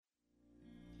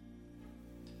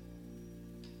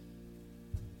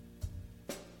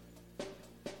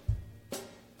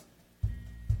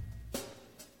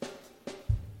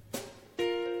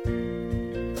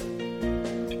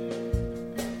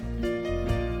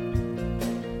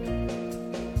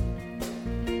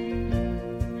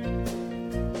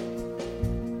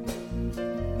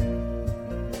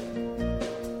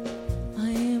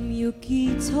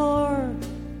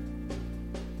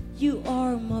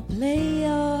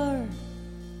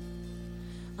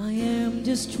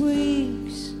the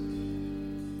strings.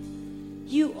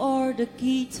 You are the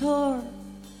guitar.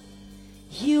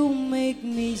 You make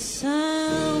me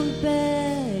sound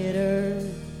better.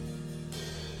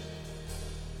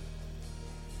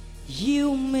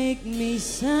 You make me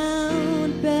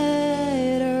sound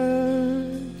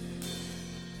better.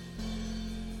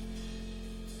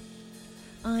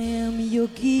 I am your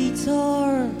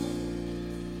guitar.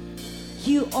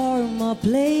 You are my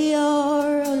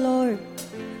player, Lord.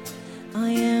 I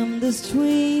am the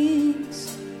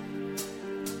strings.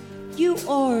 You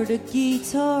are the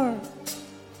guitar.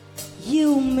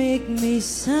 You make me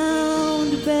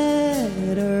sound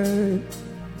better.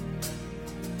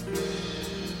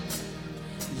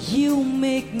 You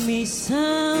make me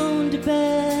sound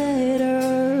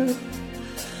better.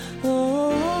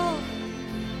 Oh,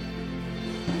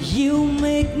 you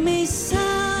make me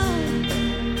sound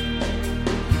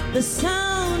the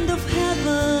sound of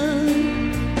heaven.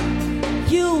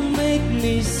 You make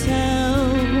me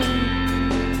sound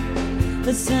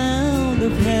the sound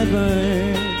of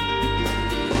heaven.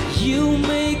 You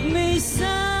make me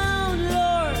sound,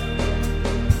 Lord,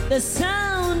 the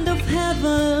sound of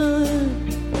heaven.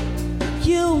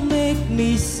 You make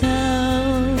me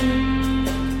sound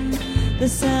the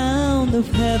sound of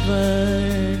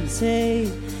heaven.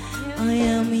 Say, I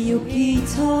am your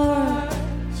guitar.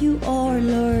 You are,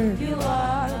 Lord. You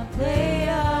are a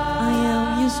player. I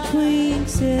am your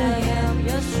strings. I am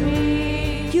your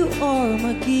string. You are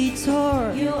my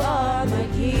guitar. You are my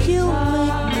guitar. You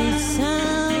make me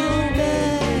sound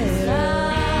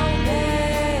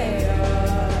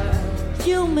better.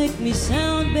 You make me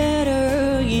sound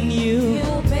better in you.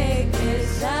 You make me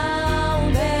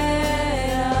sound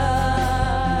better.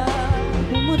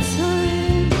 One more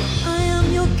time. I am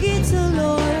your guitar,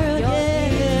 Lord. Your Yeah.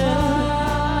 guitar.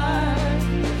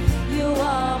 You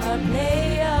are my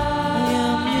player. I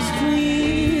am your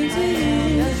strings. I am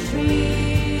your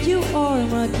string. You are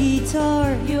my guitar.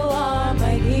 You are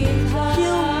my guitar.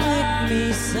 You make me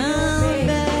sound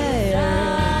better.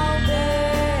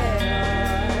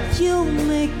 You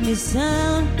make me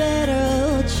sound better,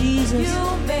 oh Jesus. You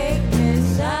make me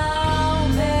sound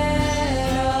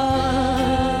better.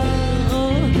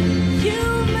 Oh, you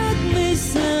make me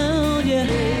sound, yeah.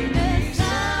 Make me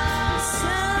sound,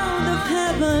 Sound of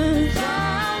heaven.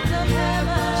 sound of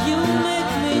heaven. You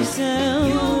make me sound.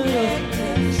 You make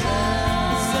me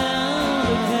sound, Sound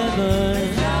of heaven.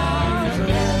 sound of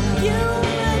heaven. You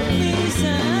make me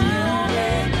sound.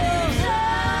 Make me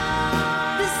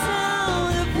sound, The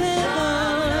sound of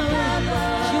heaven.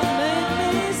 You make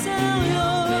me sound,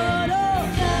 Lord. Oh,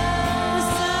 the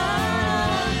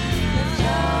sound.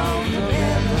 sound of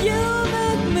heaven. You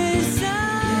make me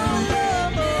sound,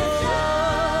 Lord.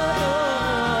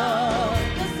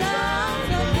 The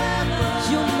sound of heaven.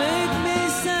 You make me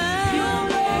sound,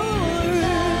 Lord.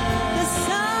 The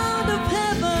sound of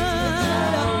heaven.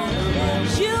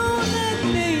 You make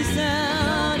me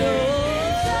sound, oh.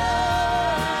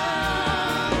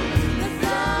 The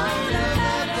sound of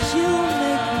heaven. You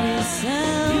make me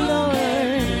sound,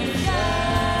 Lord.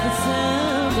 The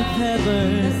sound of heaven.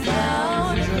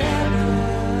 Sound of heaven.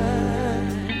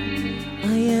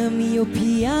 I am your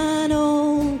piano.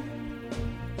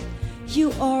 You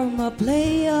are my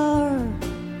player.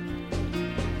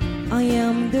 I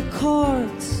am the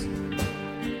chords.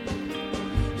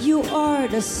 You are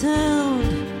the sound.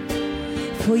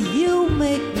 For you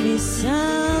make me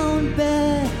sound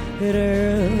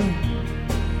better.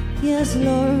 Yes,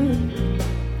 Lord.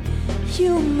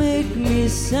 You make me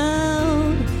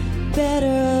sound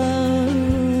better,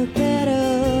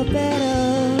 better,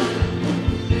 better.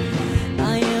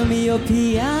 I am your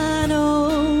piano.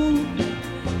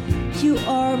 You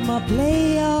are my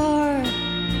player.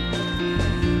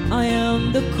 I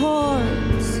am the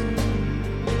chords.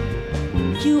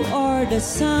 You are the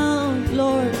sound,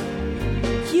 Lord.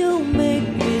 You make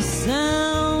me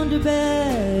sound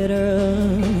better.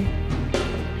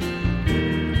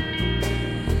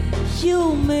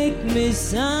 You make me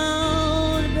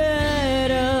sound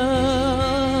better.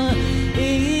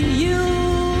 In you,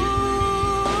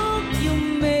 you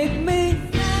make me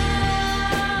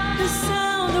the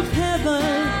sound of heaven.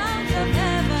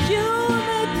 You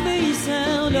make me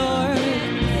sound, Lord,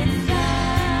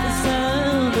 the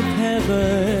sound of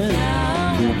heaven.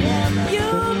 You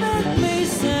make me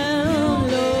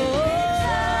sound, Lord.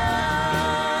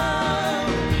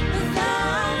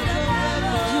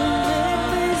 You make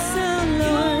me sound,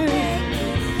 Lord,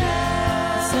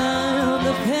 sound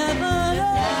of heaven.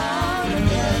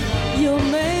 You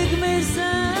make me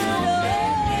sound,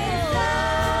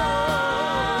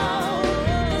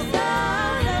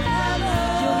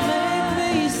 You make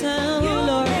me sound,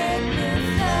 Lord.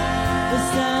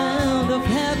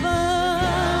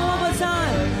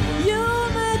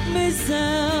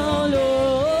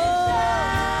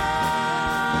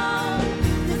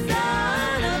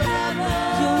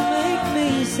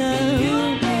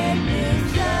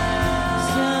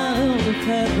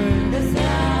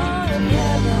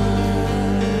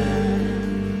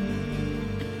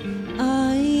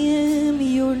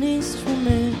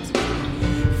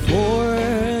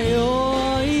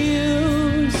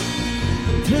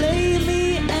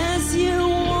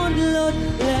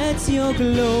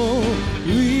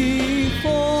 glory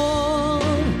fall.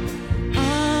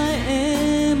 I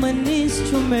am an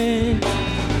instrument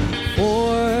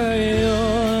for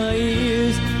your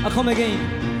use. Come again.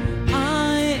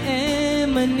 I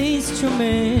am an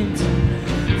instrument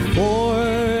for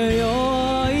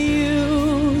your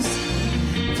use.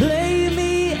 Play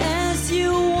me as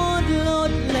you want,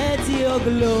 Lord. Let your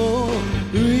glory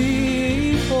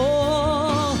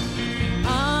fall.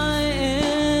 I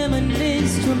am an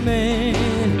instrument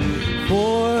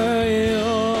for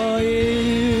your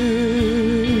use.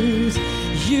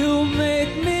 You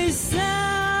make me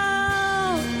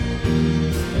sound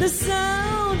the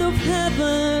sound of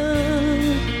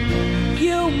heaven.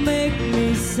 You make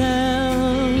me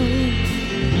sound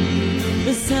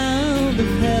the sound of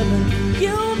heaven.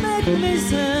 You make me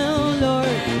sound, Lord.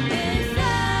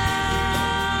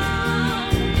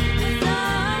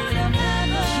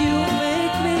 You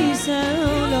make me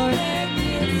sound, Lord.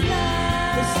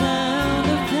 The sound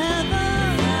of heaven.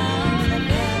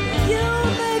 You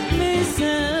make me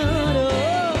sound, oh.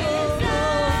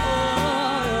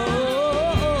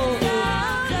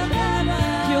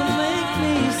 You make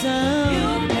me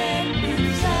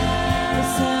sound the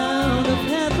sound of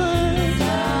heaven.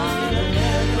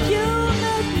 You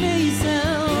make me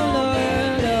sound,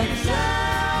 Lord. The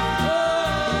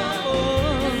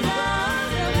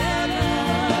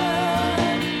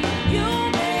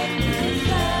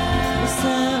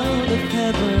sound of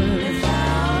heaven.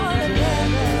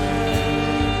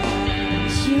 You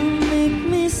make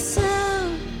me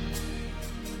sound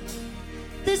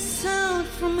the sound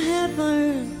from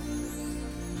heaven.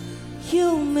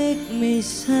 You make me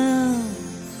sound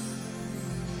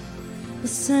the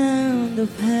sound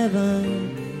of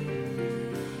heaven.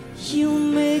 You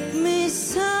make me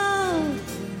sound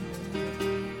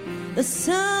the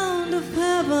sound of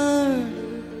heaven.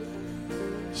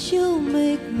 You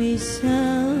make me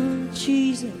sound,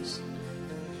 Jesus,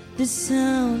 the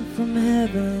sound from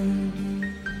heaven.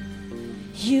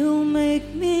 You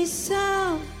make me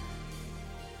sound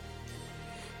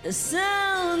the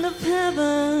sound of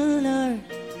heaven, Lord.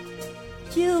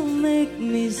 You make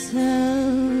me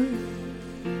sound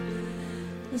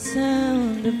the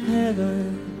sound of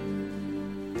heaven.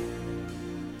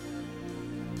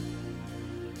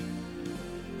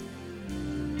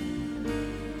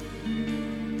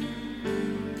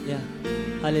 Yeah,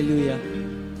 hallelujah.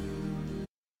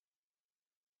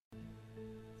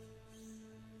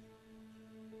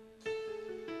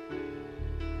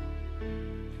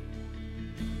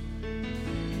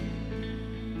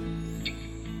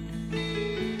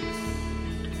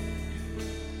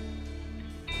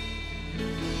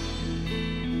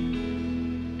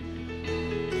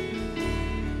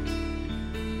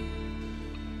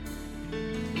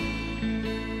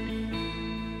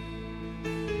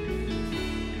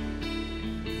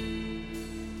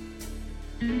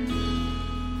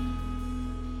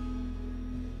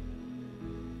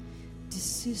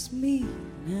 This is me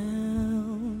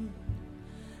now,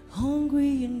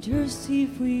 hungry and thirsty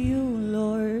for you,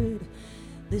 Lord.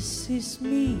 This is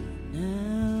me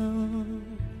now,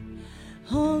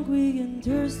 hungry and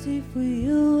thirsty for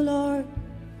you, Lord.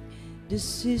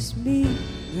 This is me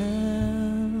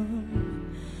now,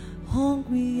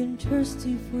 hungry and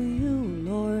thirsty for you,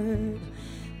 Lord.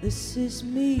 This is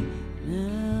me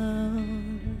now,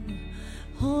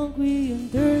 hungry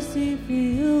and thirsty for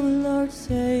you, Lord.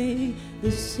 Say,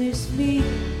 this is me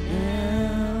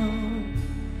now,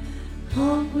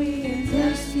 hungry and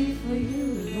thirsty for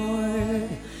you, Lord.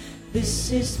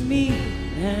 This is me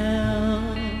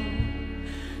now,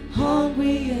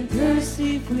 hungry and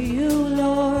thirsty for you,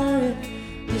 Lord.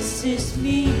 This is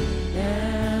me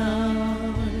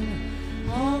now,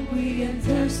 hungry and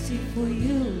thirsty for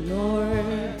you,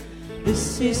 Lord.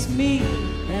 This is me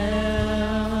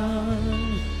now,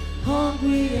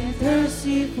 hungry and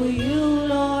thirsty for you,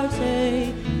 Lord.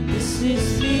 Say, this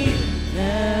is me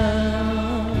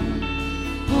now,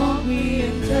 hungry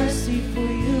and thirsty for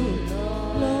you,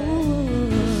 Lord.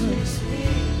 This is me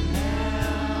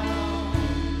now,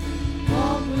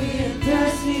 hungry and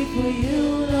thirsty for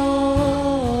you,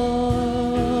 Lord.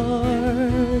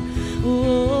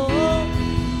 Oh,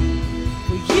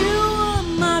 for you are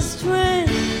my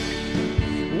strength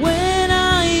when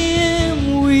I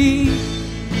am weak.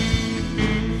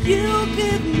 You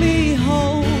give me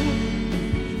hope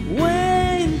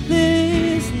when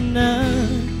there's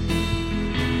none.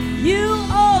 You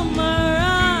are my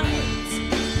right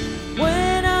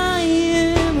when I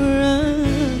am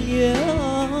wrong.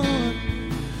 Yeah.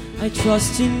 I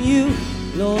trust in you,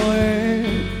 Lord.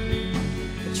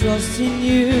 I trust in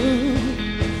you.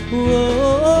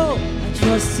 Oh, I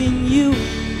trust in you,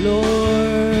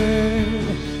 Lord.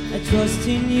 trust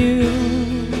in you,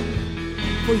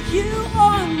 for you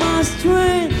are my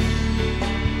strength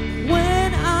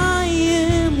when I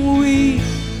am weak.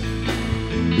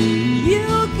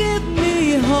 You give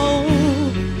me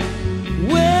hope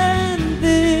when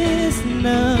there's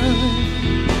none.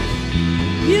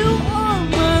 You are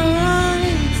my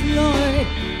right, Lord,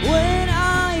 when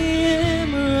I am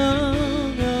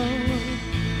wrong.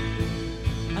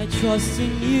 I trust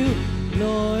in you,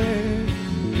 Lord.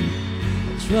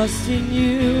 I trust in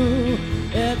you.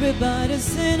 Everybody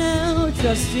say now,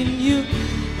 trust in you.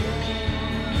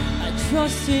 I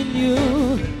trust in you.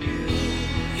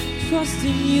 Trust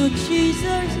in you,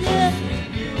 Jesus, yeah.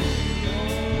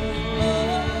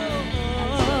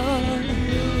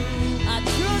 I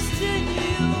trust in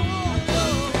you.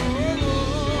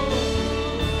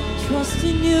 Trust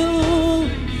in you.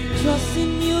 Trust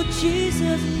in you,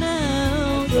 Jesus, now.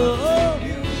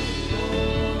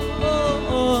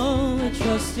 I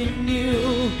trust in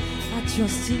you. I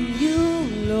trust in you,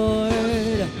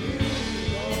 Lord.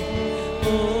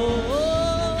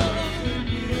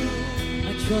 I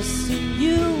trust in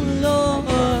you, Lord.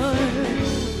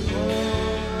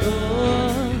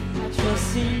 I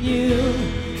trust in you.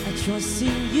 I trust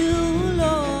in you,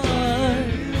 Lord.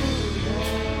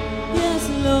 Yes,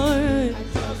 Lord.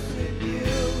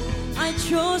 I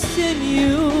trust in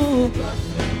you.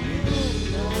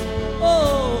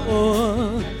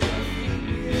 Oh,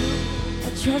 I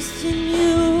trust in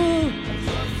you.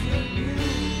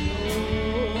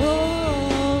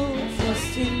 Oh,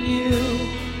 trust in you.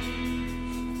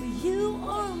 For you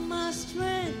are my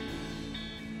strength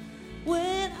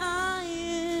when I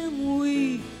am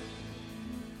weak.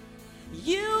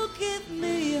 You give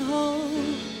me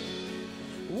hope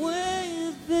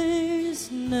where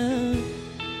there's none.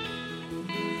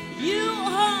 You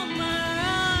are my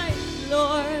right,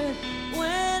 Lord,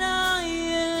 when I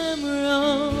am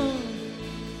wrong.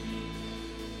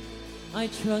 I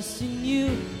trust in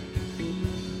you,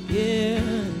 yeah,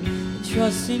 I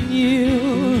trust in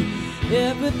you.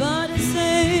 Everybody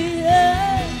say,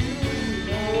 yeah.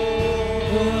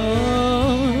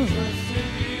 Oh,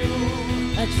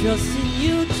 I trust in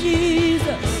you,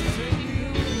 Jesus.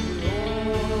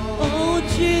 Oh,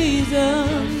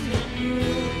 Jesus,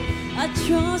 I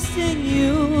trust in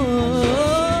you.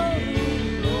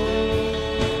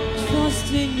 Trust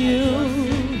in you.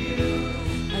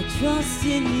 I trust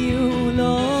in you,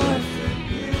 Lord.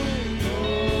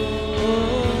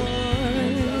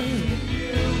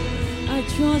 I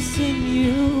trust in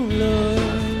you, Lord.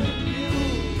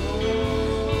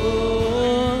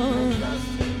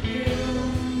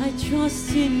 I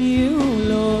trust in you,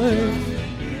 Lord.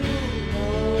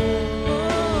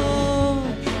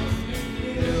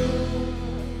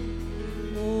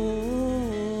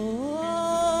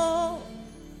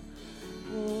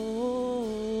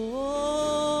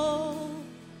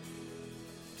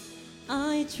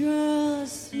 I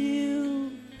trust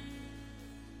you.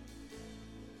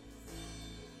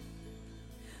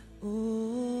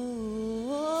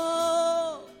 Oh,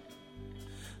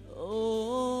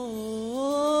 oh,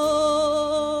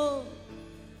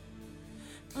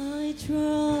 I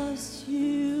trust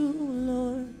you,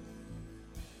 Lord.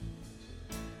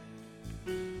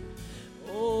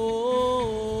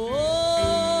 Oh,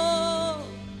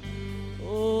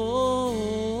 oh,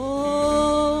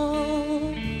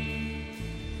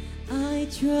 I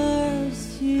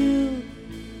trust you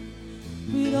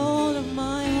with all of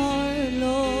my heart,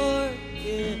 Lord.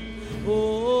 Yeah.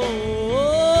 Oh,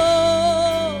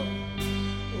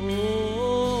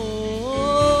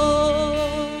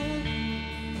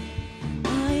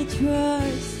 I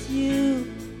trust you.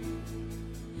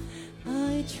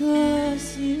 I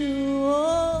trust you.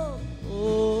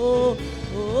 Oh,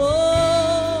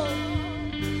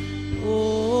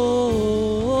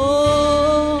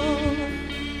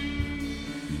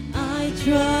 I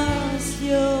trust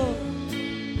you.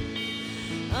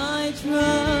 I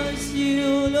trust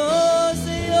you, Lord.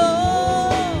 Say,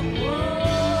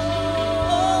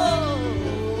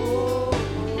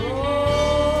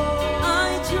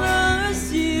 I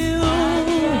trust you.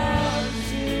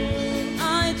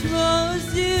 I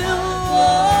trust you.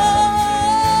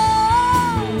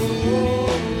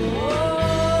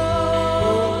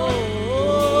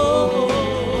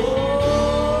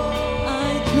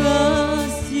 I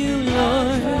trust you,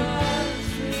 Lord.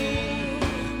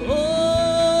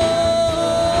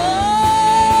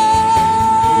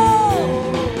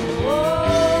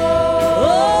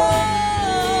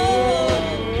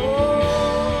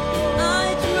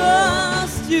 I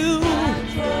trust you.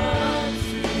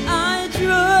 I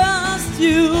trust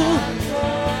you.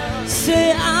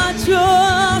 Say, I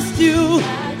trust you.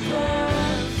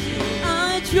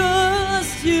 I trust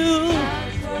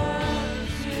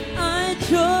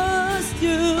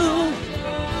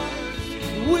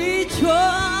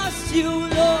trust you,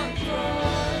 Lord.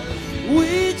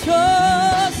 We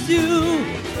trust you.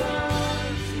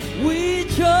 We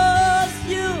trust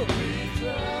you.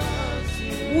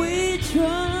 We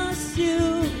trust you.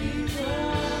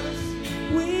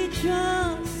 We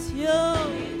trust you.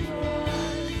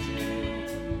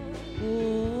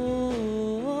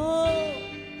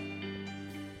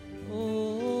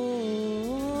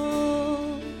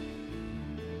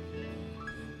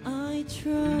 I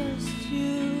trust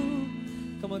you.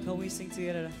 Come on, can we sing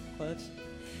together?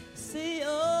 Say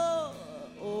oh,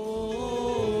 oh,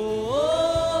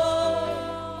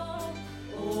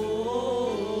 oh,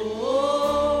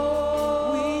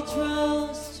 oh. We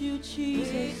trust you,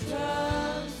 Jesus. We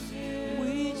trust you.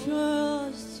 We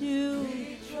trust you.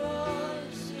 We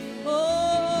trust you. Oh,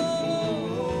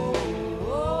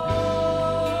 oh,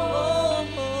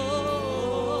 oh,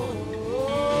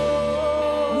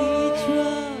 oh. We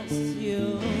trust you.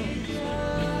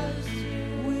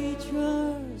 We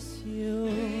trust you.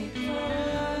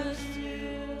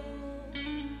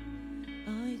 I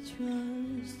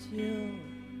trust you.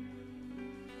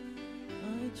 I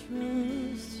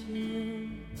trust you.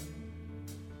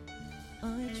 I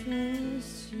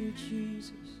trust you,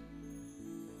 Jesus.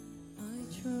 I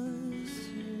trust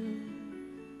you.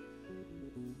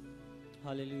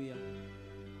 Hallelujah.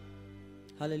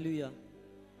 Hallelujah.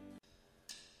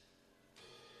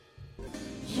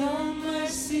 Your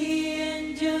mercy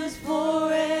endures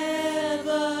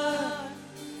forever.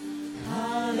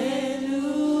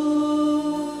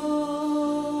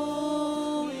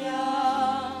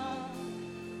 Hallelujah.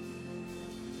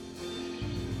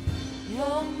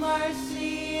 Your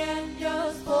mercy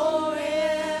endures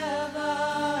forever.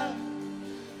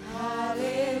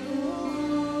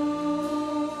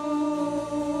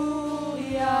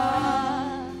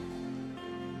 Hallelujah.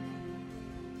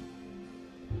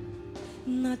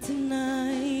 Not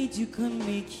tonight, you can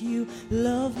make you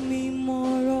love me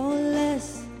more or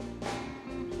less.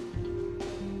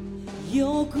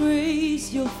 Your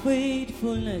grace, your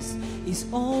faithfulness is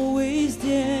always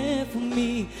there for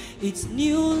me. It's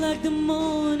new like the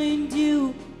morning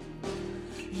dew.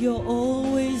 You're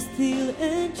always still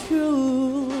and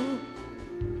true.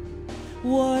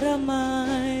 What am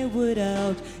I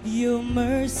without your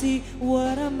mercy?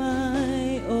 What am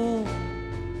I? Oh,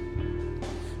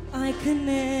 I can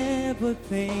never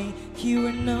thank you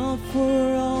enough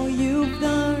for all you've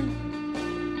done.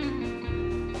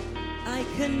 I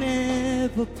can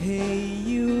never pay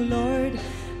you, Lord.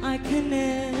 I can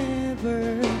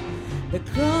never. The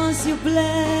cross you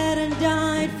bled and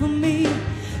died for me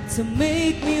to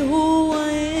make me who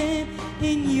I am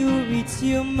in you. It's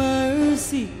your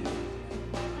mercy.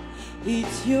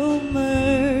 It's your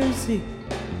mercy.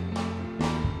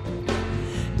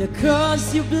 The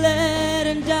cross you bled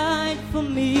and died for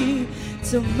me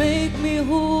to make me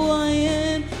who I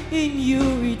am in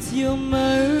you. It's your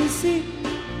mercy.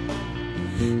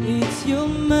 It's your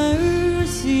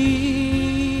mercy.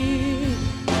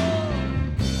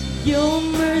 Your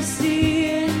mercy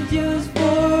endures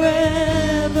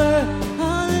forever.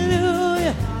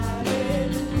 Hallelujah.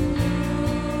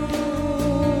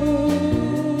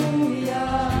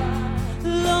 Hallelujah.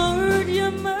 Lord,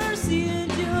 your mercy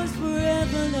endures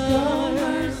forever, Lord. Your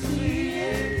mercy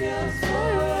endures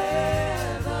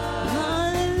forever.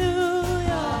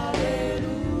 Hallelujah.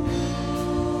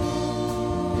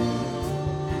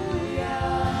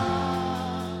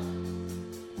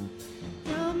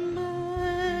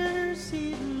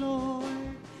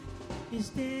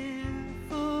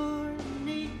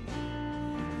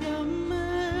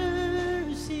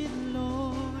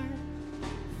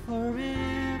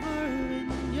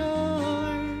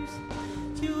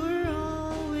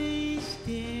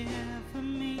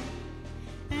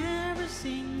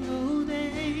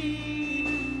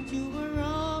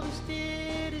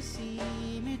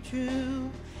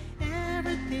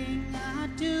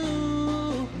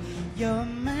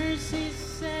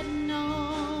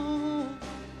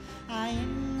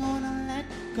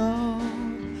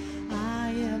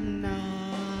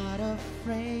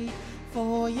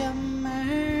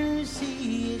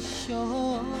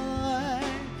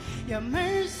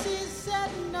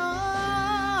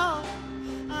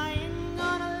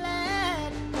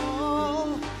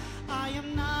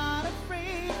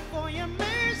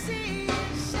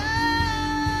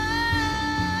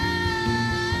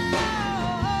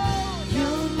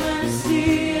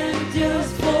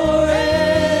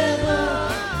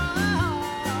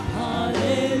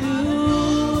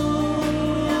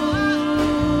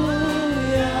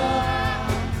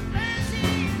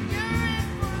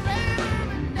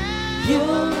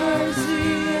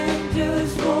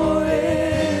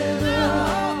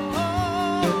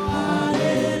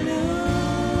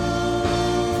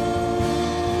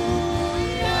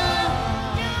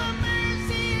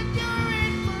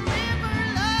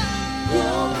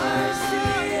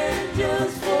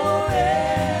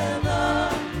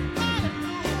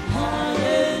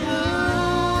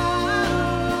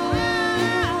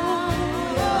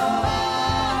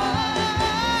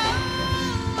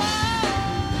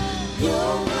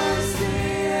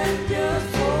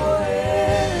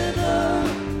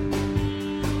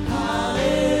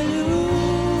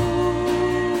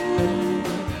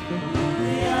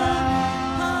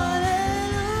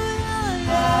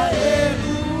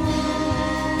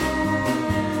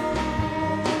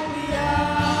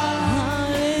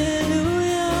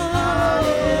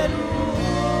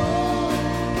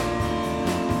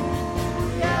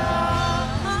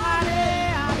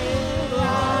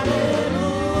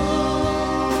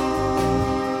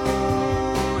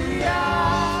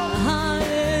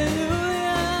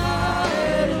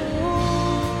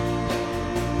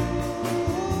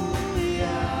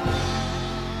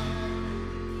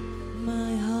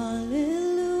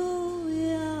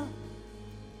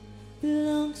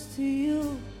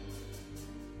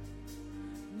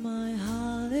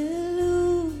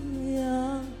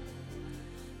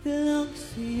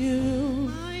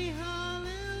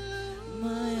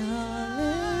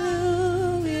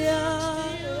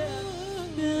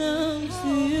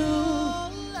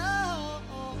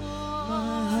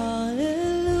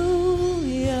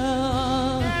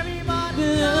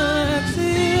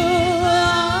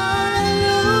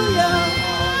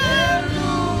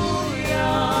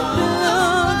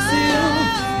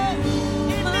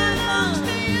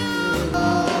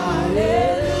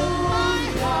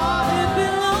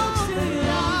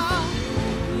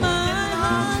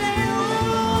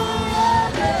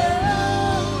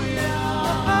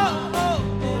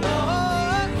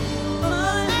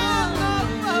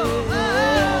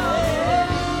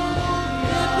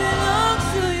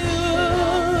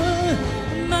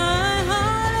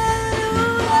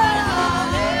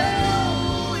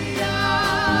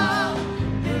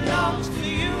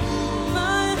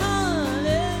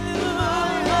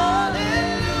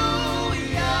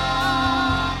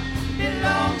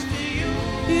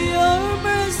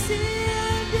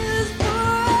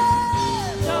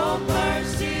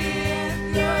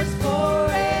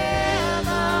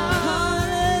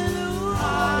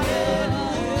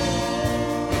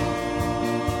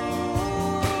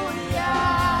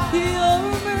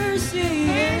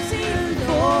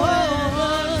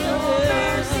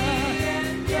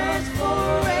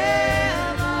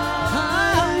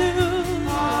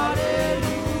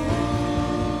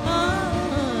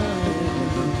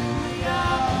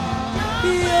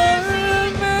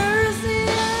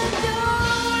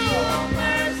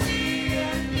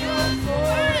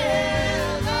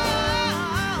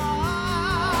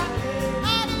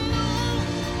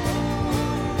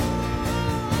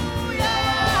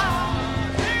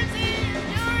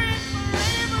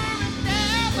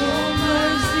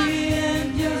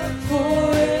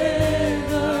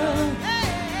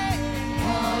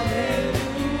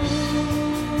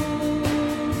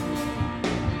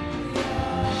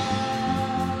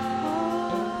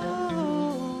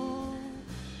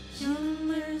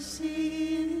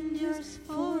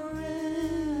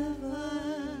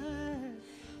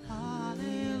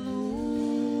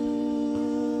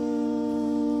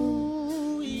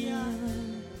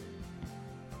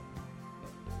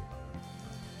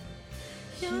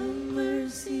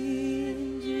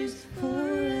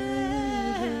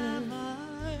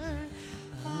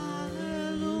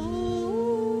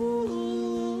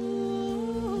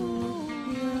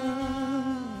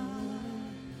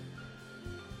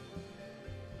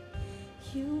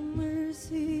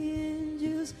 see.